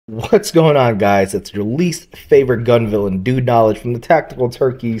What's going on, guys? It's your least favorite gun villain, DudeKnowledge from the Tactical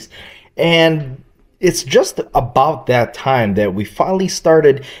Turkeys, and it's just about that time that we finally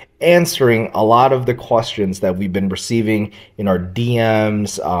started answering a lot of the questions that we've been receiving in our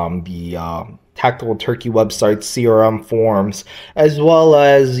DMs, the Tactical Turkey website, CRM forums, as well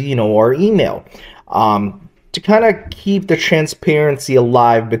as our email, to kind of keep the transparency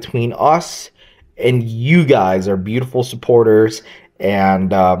alive between us and you guys, our beautiful supporters,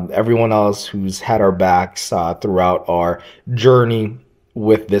 and everyone else who's had our backs throughout our journey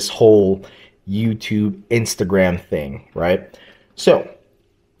with this whole YouTube, Instagram thing, right? So,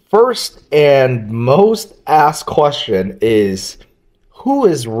 first and most asked question is, who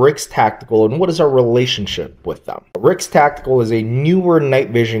is RIX Tactical and what is our relationship with them? RIX Tactical is a newer night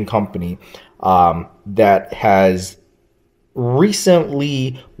vision company that has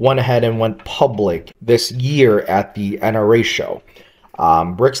recently went ahead and went public this year at the NRA show.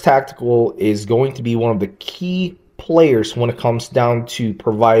 RIX Tactical is going to be one of the key players when it comes down to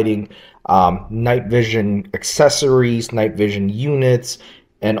providing night vision accessories, night vision units,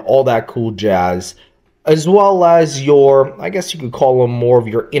 and all that cool jazz, as well as your, I guess you could call them more of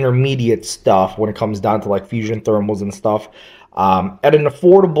your intermediate stuff when it comes down to like fusion thermals and stuff, at an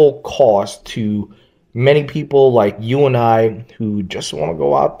affordable cost to many people like you and I who just want to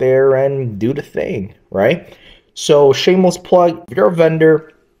go out there and do the thing, right? So, shameless plug, if you're a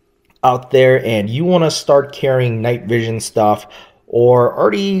vendor out there and you want to start carrying night vision stuff or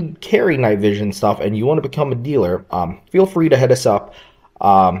already carry night vision stuff and you want to become a dealer, feel free to hit us up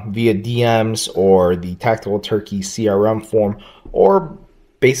via DMs or the Tactical Turkey CRM form, or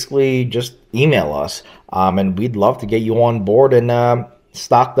basically just email us, and we'd love to get you on board and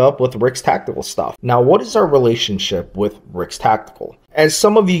stocked up with RIX Tactical stuff. Now, what is our relationship with RIX Tactical? As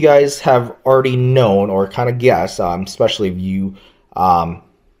some of you guys have already known or kind of guessed, especially if you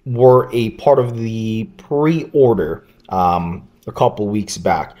were a part of the pre-order a couple weeks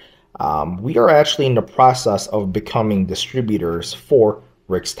back, we are actually in the process of becoming distributors for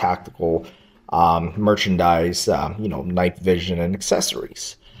RIX Tactical merchandise, night vision and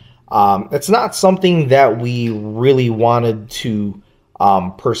accessories. It's not something that we really wanted to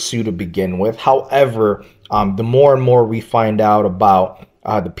pursue to begin with. However, the more and more we find out about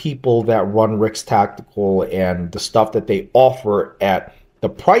the people that run RIX Tactical and the stuff that they offer at the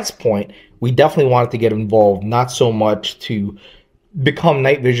price point, we definitely wanted to get involved, not so much to become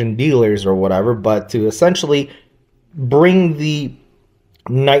night vision dealers or whatever, but to essentially bring the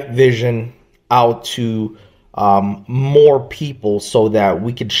night vision out to more people so that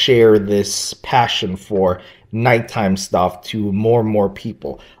we could share this passion for nighttime stuff to more and more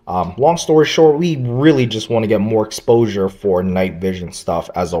people. Long story short, we really just want to get more exposure for night vision stuff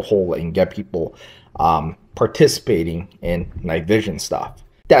as a whole and get people participating in night vision stuff.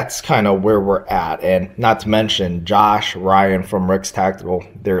 That's kind of where we're at, and not to mention Josh, Ryan from RIX Tactical,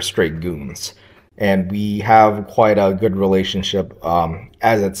 they're straight goons, and we have quite a good relationship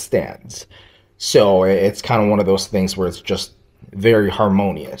as it stands. So it's kind of one of those things where it's just very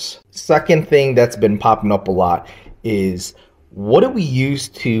harmonious. Second thing that's been popping up a lot is, what do we use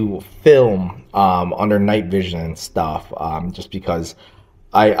to film under night vision and stuff? Just because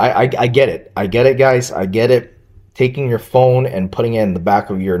I get it. I get it, guys. I get it. Taking your phone and putting it in the back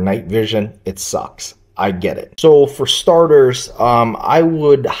of your night vision, it sucks. I get it. So for starters, I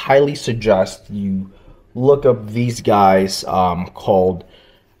would highly suggest you look up these guys called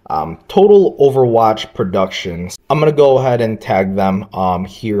Total Overwatch Productions. I'm going to go ahead and tag them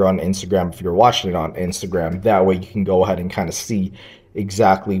here on Instagram if you're watching it on Instagram. That way you can go ahead and kind of see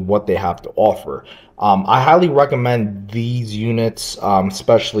exactly what they have to offer. I highly recommend these units,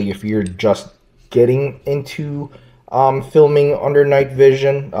 especially if you're just getting into filming under night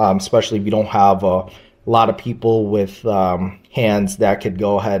vision, especially if you don't have a lot of people with hands that could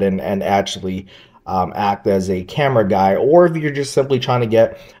go ahead and actually act as a camera guy, or if you're just simply trying to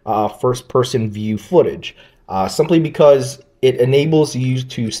get first-person view footage, simply because it enables you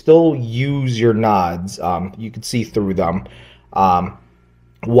to still use your nods. You can see through them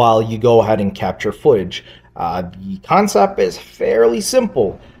while you go ahead and capture footage. The concept is fairly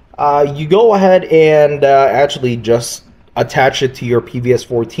simple. You go ahead and actually just attach it to your PVS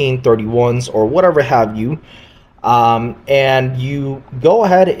 14, 31s, or whatever have you. And you go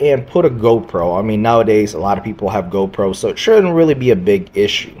ahead and put a GoPro. I mean, nowadays a lot of people have GoPro, so it shouldn't really be a big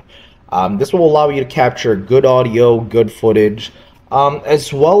issue. This will allow you to capture good audio, good footage,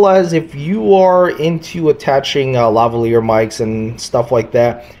 as well as if you are into attaching lavalier mics and stuff like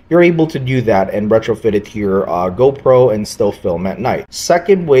that, you're able to do that and retrofit it to your GoPro and still film at night.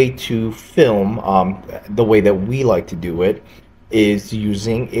 Second way to film, the way that we like to do it, is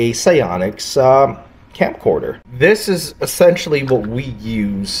using a Psionics camcorder. This is essentially what we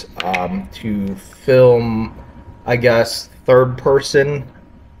use to film, I guess, third-person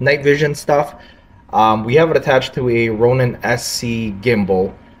night vision stuff. We have it attached to a Ronin SC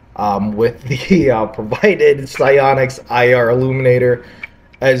gimbal with the provided Psionics IR illuminator,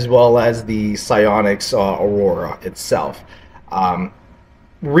 as well as the Psionics Aurora itself.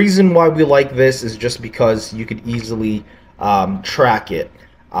 Reason why we like this is just because you could easily track it.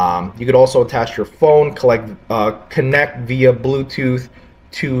 You could also attach your phone, connect via Bluetooth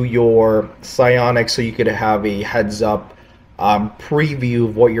to your Psionics, so you could have a heads-up preview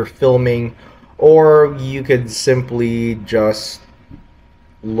of what you're filming, or you could simply just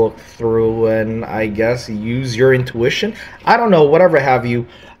look through and, I guess, use your intuition. I don't know, whatever have you.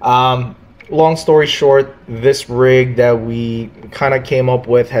 Long story short, this rig that we kind of came up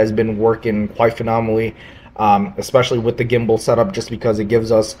with has been working quite phenomenally, especially with the gimbal setup, just because it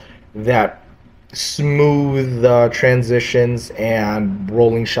gives us that smooth transitions and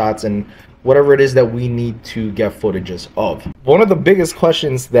rolling shots and whatever it is that we need to get footages of. One of the biggest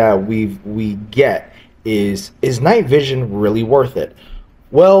questions that we get is night vision really worth it?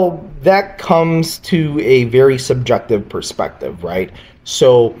 Well, that comes to a very subjective perspective, right?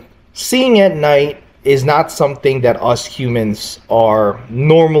 So seeing at night is not something that us humans are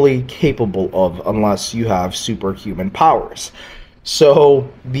normally capable of unless you have superhuman powers. So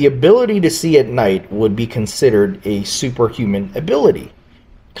the ability to see at night would be considered a superhuman ability,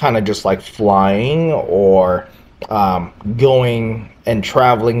 kind of just like flying or going and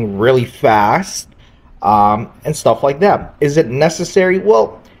traveling really fast and stuff like that. Is it necessary?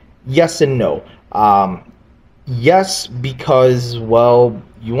 Well, yes and no. Yes, because, well,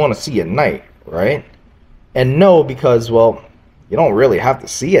 you want to see at night, right? And no, because, well, you don't really have to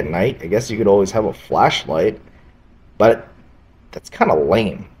see at night. I guess you could always have a flashlight, but that's kind of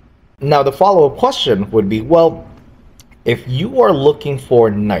lame. Now, the follow-up question would be, well, if you are looking for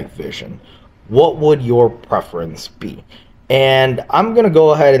night vision, what would your preference be? And I'm going to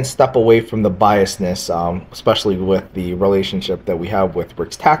go ahead and step away from the biasness, especially with the relationship that we have with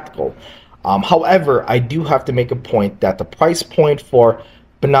RIX Tactical. However, I do have to make a point that the price point for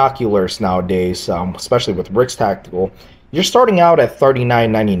binoculars nowadays, especially with RIX Tactical, you're starting out at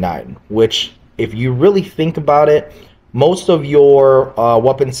 $39.99, which, if you really think about it, most of your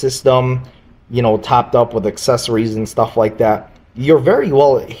weapon system, you know, topped up with accessories and stuff like that, you're very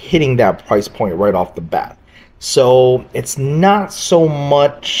well hitting that price point right off the bat. So it's not so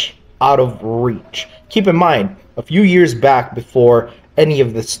much out of reach. Keep in mind, a few years back, before any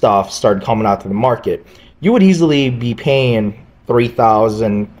of this stuff started coming out to the market, you would easily be paying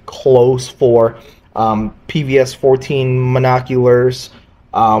 $3,000 close for PVS 14 monoculars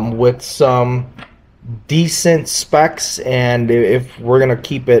with some decent specs. And if we're gonna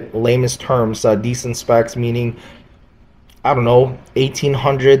keep it lamest terms, decent specs meaning, I don't know,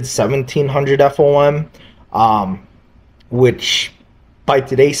 1800, 1700 FOM, which by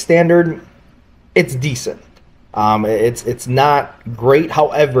today's standard, it's decent. It's not great.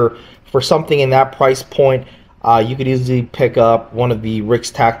 However, for something in that price point, you could easily pick up one of the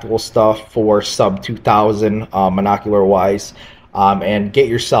RIX Tactical stuff for sub 2,000 monocular wise, and get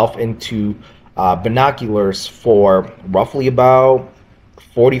yourself into binoculars for roughly about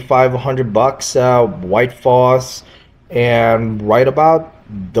 4,500 bucks, white phos, and right about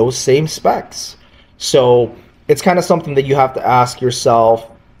those same specs. So it's kind of something that you have to ask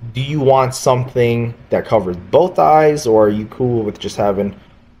yourself, do you want something that covers both eyes, or are you cool with just having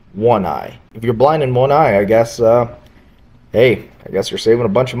one eye? If you're blind in one eye, I guess, hey, I guess you're saving a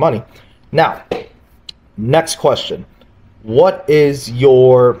bunch of money. Now, next question. What is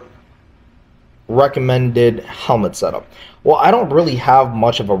your recommended helmet setup? Well, I don't really have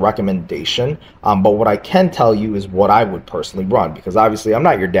much of a recommendation, but what I can tell you is what I would personally run, because obviously I'm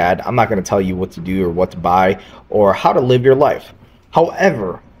not your dad. I'm not going to tell you what to do or what to buy or how to live your life.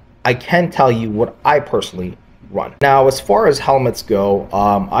 However, I can tell you what I personally run. Now, as far as helmets go,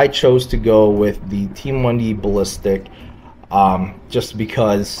 I chose to go with the Team Wendy Ballistic, just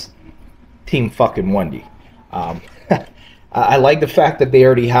because Team fucking Wendy. I like the fact that they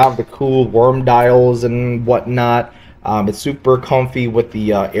already have the cool worm dials and whatnot. It's super comfy with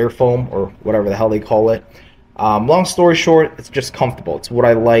the air foam, or whatever the hell they call it. Long story short, it's just comfortable. It's what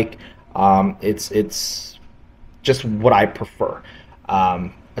I like. It's just what I prefer.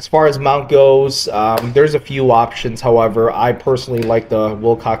 As far as mount goes, there's a few options. However, I personally like the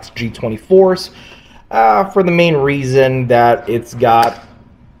Wilcox G24s for the main reason that it's got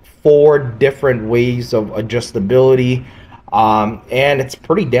 4 different ways of adjustability, and it's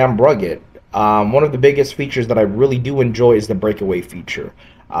pretty damn rugged. One of the biggest features that I really do enjoy is the breakaway feature.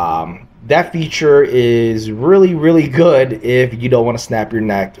 That feature is really, really good if you don't want to snap your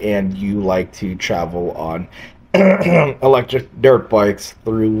neck and you like to travel on electric dirt bikes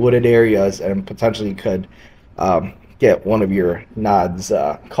through wooded areas and potentially could get one of your nods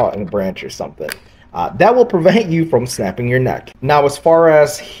caught in a branch or something. That will prevent you from snapping your neck. Now, as far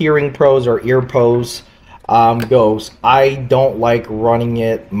as hearing pros or ear pros goes, I don't like running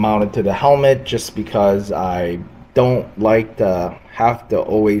it mounted to the helmet just because I don't like to have to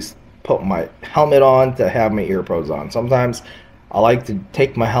always put my helmet on to have my ear pros on. Sometimes I like to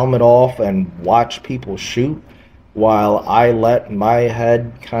take my helmet off and watch people shoot while I let my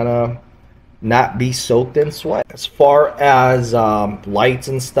head kind of not be soaked in sweat. As far as lights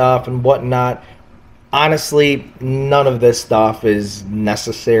and stuff and whatnot, honestly, none of this stuff is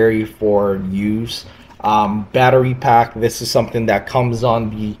necessary for use. Battery pack, this is something that comes on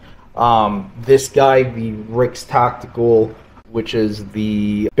the this guy, the RIX Tactical, which is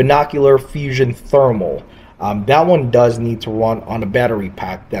the binocular fusion thermal. That one does need to run on a battery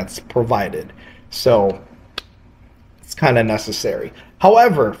pack that's provided, so it's kind of necessary.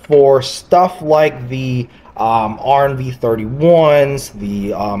 However, for stuff like the RNV31s, the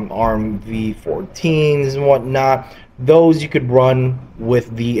RNV14s and whatnot, those you could run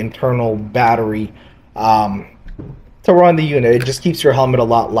with the internal battery to run the unit. It just keeps your helmet a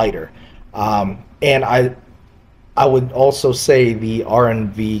lot lighter. And I would also say the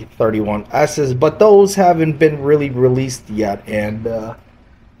RNV31Ss, but those haven't been really released yet, and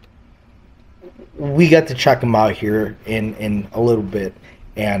we got to check them out here in a little bit,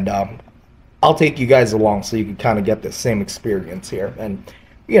 and I'll take you guys along so you can kind of get the same experience here, and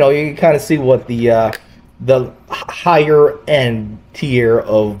you know, you can kind of see what the higher end tier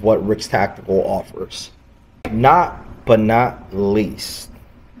of what RIX Tactical offers. But not least,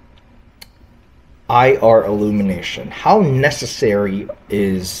 IR illumination. How necessary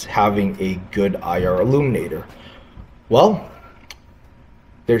is having a good IR illuminator? Well,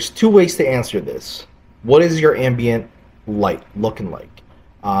 there's two ways to answer this. What is your ambient light looking like?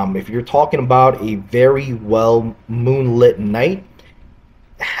 If you're talking about a very well moonlit night,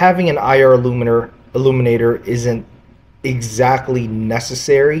 having an IR illuminator isn't exactly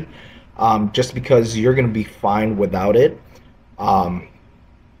necessary, just because you're going to be fine without it.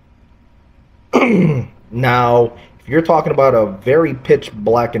 Now, if you're talking about a very pitch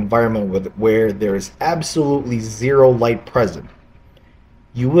black environment where there's absolutely zero light present,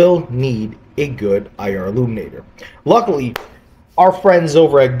 you will need a good IR illuminator. Luckily, our friends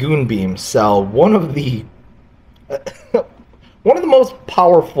over at Goonbeam sell one of the most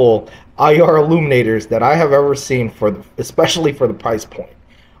powerful IR illuminators that I have ever seen, especially for the price point.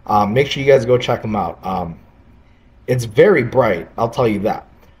 Make sure you guys go check them out. It's very bright, I'll tell you that.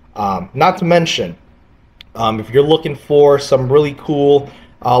 Not to mention, if you're looking for some really cool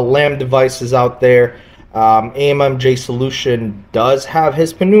LAM devices out there, AMMJ Solution does have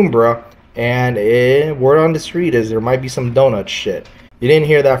his Penumbra, and word on the street is there might be some donut shit. You didn't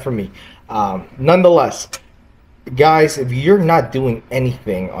hear that from me. Nonetheless, guys, if you're not doing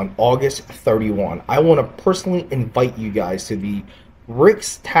anything on August 31, I want to personally invite you guys to the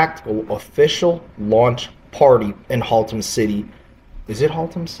RIX Tactical official launch party in Haltom City. Is it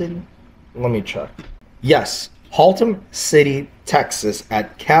Haltom City? Let me check. Yes, Haltom City, Texas,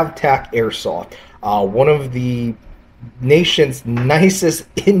 at CavTac Airsoft, one of the nation's nicest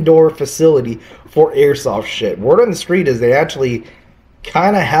indoor facility for airsoft shit. Word on the street is they actually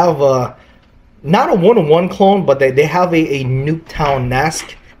kind of have a, not a one-on-one clone, but they have a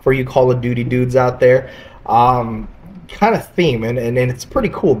Nuketown-esque, for you Call of Duty dudes out there, kind of theme, and it's pretty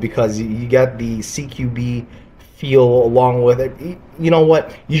cool because you got the CQB feel along with it. You know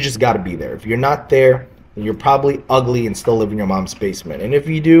what? You just got to be there. If you're not there, then you're probably ugly and still live in your mom's basement. And if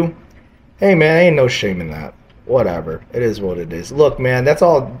you do, hey man, ain't no shame in that. Whatever. It is what it is. Look, man, that's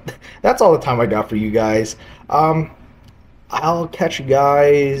all the time I got for you guys. I'll catch you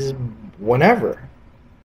guys whenever.